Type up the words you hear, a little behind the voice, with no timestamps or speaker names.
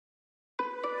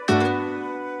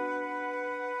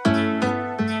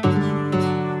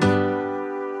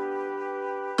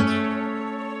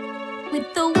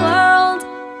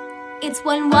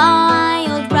one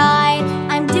wild ride.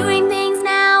 I'm doing things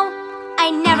now I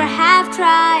never have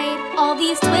tried. All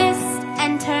these twists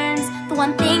and turns, the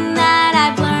one thing that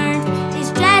I've learned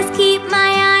is just keep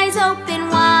my eyes open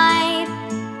wide.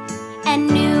 And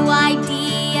new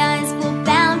ideas will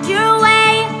bound your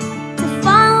way to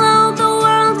follow the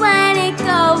world when it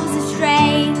goes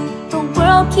astray. The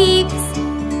world keeps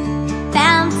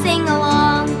bouncing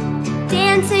along,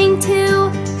 dancing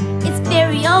to its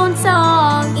very own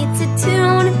song. It's a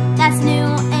tune that's new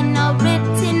and not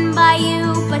written by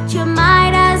you, but you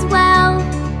might as well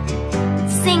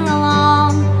sing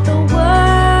along. The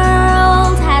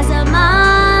world has a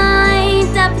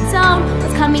mind of its own.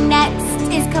 What's coming next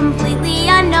is completely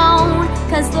unknown,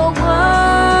 'cause the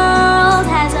world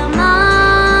has a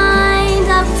mind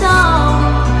of its own.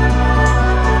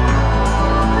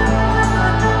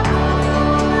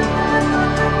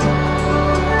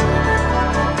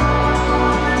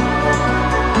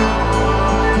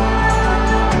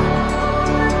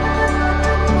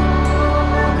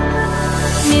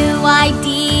 New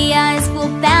ideas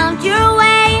will bound your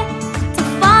way to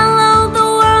follow the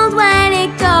world when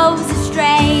it goes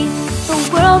astray. The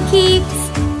world keeps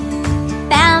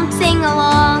bouncing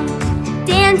along,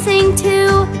 dancing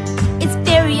to its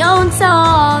very own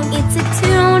song. It's a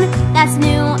tune that's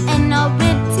new and not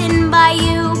written by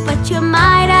you, but you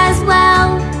might as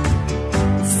well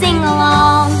sing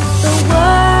along. The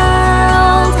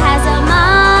world has a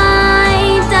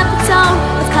mind of its own.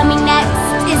 What's coming next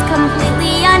is completely